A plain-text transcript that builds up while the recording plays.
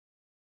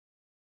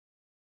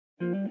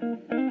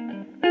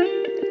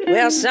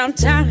Well,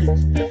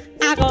 sometimes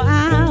I go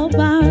out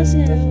by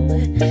myself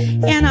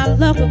and I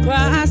look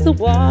across the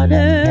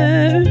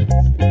water,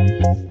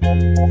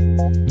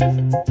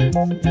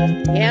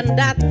 and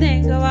I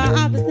think of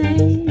all the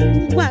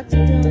things what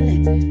you're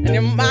doing, and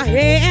in my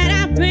head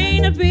I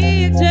paint a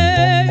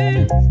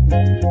picture.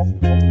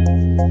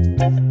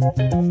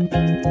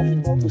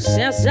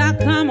 Since I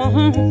come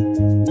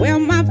home, well,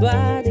 my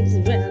body's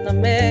been a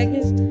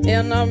mess,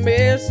 and I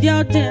miss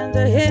your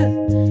tender hair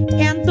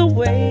and the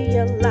way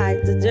you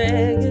like the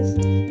daggers.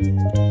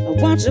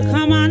 Won't you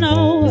come on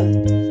over?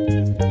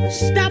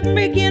 Stop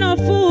making a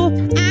fool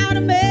out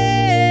of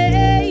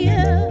me.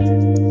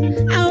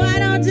 Oh, why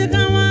don't you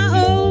come on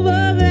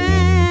over,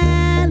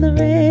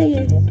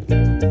 Valerie?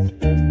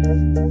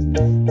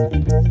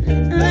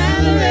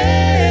 Valerie,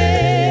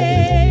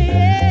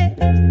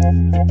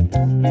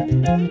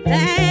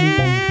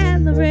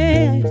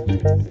 Valerie,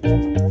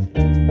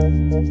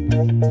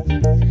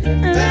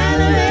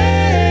 Valerie.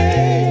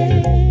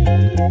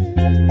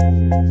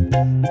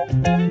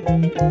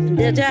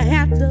 Did you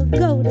have to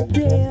go to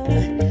jail?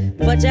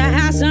 But your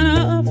house ain't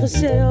up for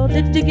sale.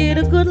 Did you get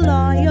a good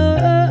lawyer?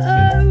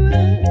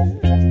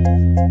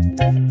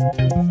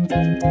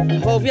 I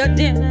hope you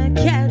didn't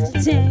catch a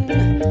thing.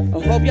 I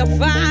hope you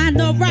find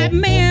the right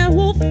man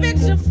who'll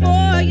fix it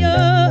for you.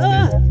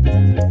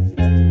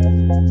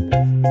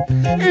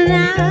 And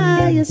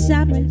now you're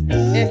shopping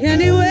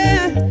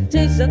anywhere.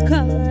 Change the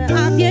color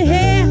of your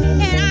hair.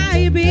 And are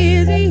you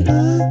busy?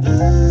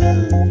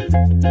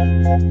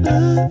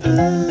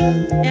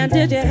 And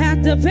did you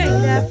have to pay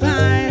that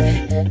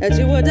fine that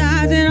you were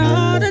dodging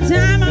all the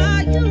time?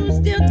 Are you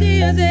still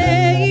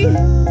dizzy?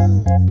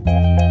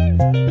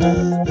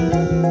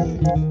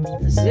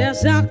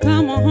 Since I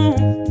come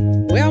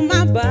home, well,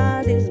 my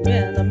body's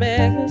been a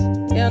mess,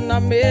 and I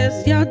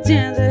miss your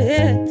tender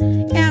hair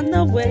and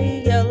the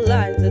way you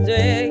like the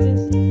dress.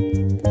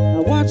 I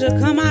want you to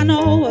come on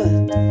over,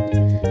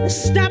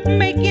 stop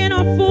making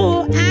a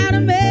fool out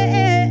of me.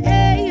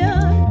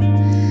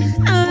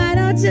 Why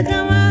don't you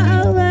come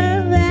on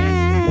over,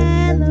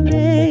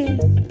 Valerie?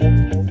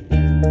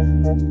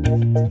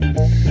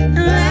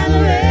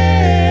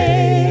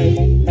 Valerie,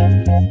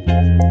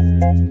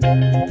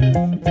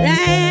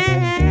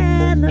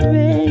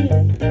 Valerie,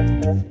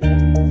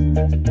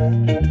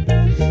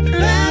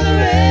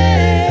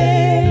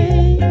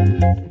 Valerie.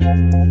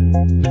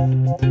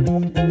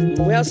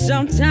 Well,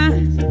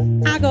 sometimes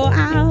I go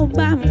out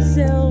by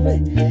myself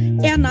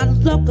and I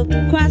look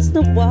across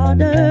the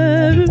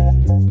water,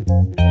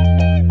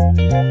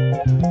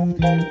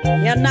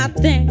 and I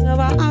think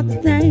about all the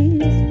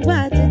things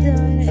what you're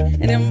doing,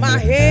 and in my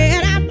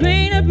head I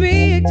paint a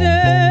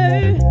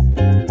picture.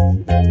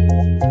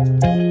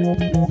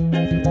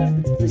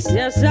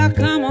 Since I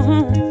come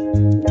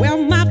home,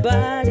 well, my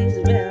body's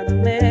been a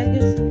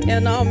mess,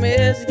 and I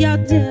miss your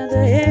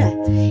tender hair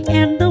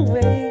and the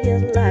way you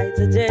like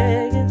the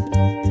daggers.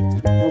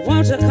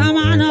 Won't you come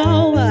on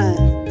over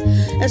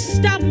and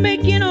stop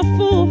making a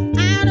fool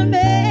out of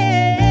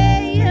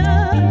me?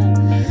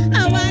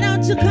 Why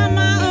don't you come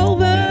on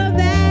over,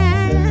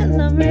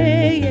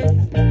 Valerie?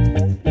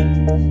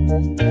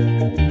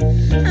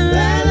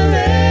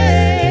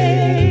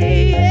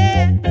 Valerie,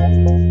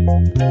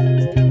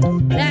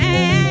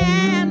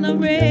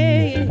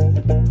 Valerie,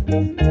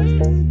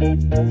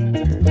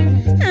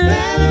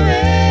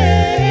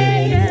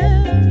 Valerie,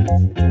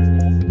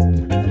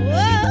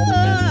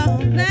 oh,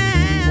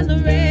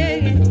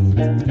 Valerie,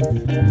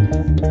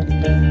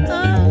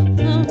 oh.